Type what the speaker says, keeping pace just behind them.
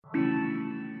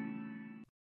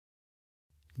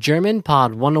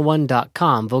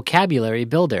GermanPod101.com Vocabulary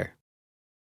Builder.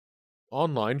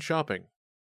 Online shopping.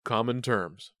 Common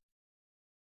terms.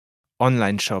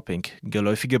 Online-Shopping,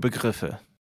 geläufige Begriffe.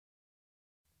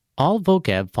 All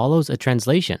vocab follows a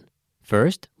translation.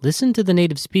 First, listen to the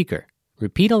native speaker.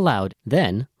 Repeat aloud,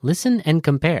 then listen and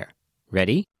compare.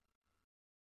 Ready?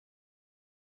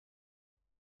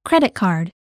 Credit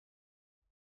card,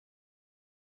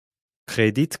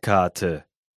 Kreditkarte.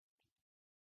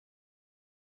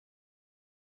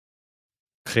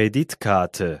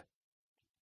 Kreditkarte.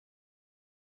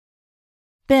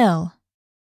 bill,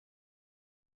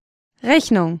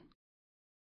 Rechnung.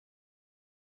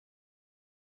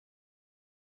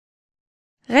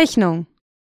 Rechnung.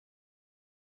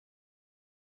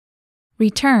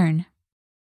 return,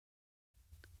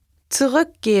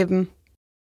 Zurückgeben.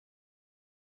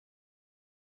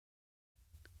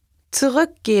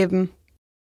 Zurückgeben.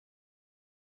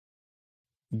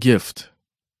 Gift.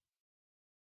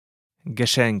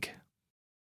 Geschenk.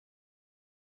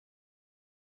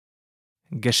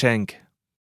 Geschenk.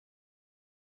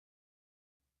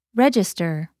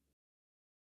 register,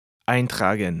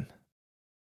 Eintragen.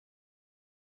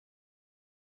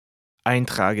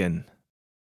 Eintragen.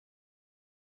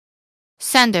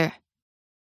 Sender,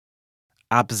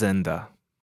 Absender.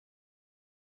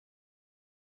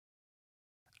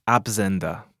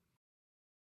 Absender.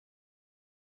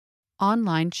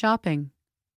 Online shopping.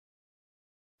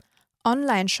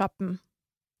 Online shoppen.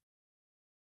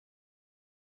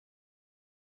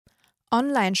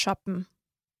 Online shoppen.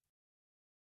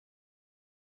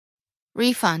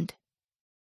 refund,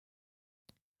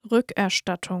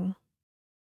 Rückerstattung.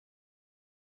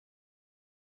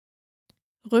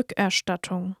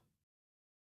 Rückerstattung.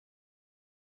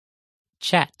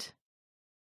 Chat.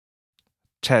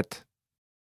 Chat.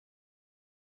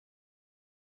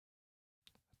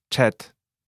 Chat.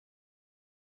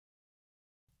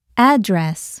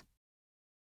 address,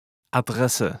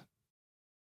 Adresse.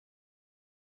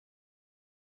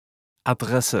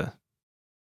 Adresse.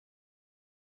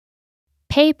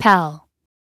 PayPal,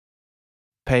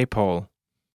 PayPal.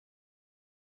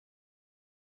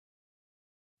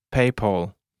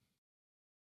 PayPal.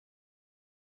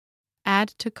 Add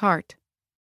to cart.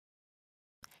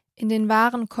 In den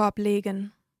Warenkorb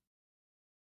legen.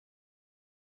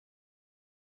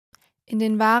 In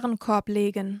den Warenkorb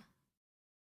legen.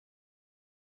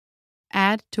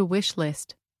 Add to wish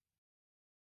list.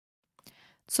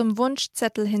 Zum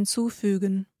Wunschzettel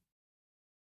hinzufügen.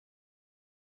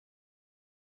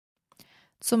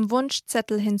 Zum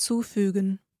Wunschzettel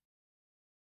hinzufügen.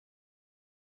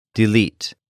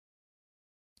 Delete.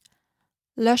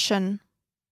 Löschen.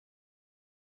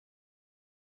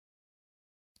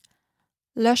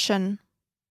 Löschen.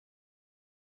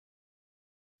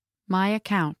 My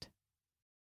account.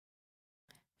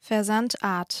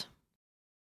 Versandart.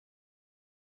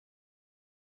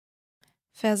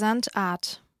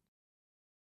 Versandart.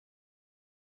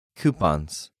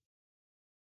 Coupons.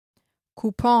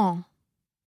 Coupon.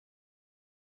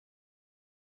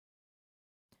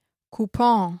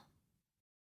 Coupon.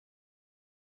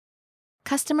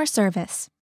 customer service,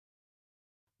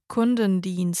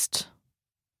 Kundendienst.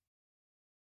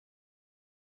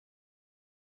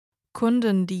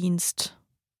 Kundendienst.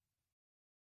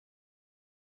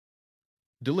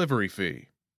 Delivery fee.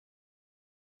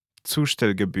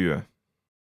 Zustellgebühr.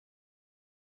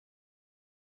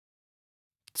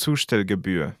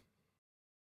 Zustellgebühr.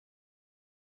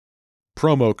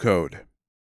 Promo code.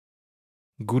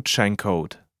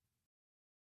 Gutscheincode.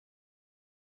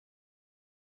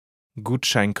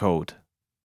 Gutscheincode.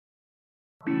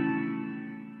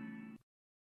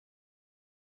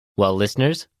 Well,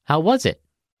 listeners, how was it?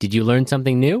 Did you learn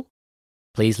something new?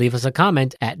 Please leave us a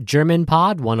comment at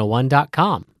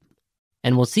GermanPod101.com.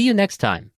 And we'll see you next time.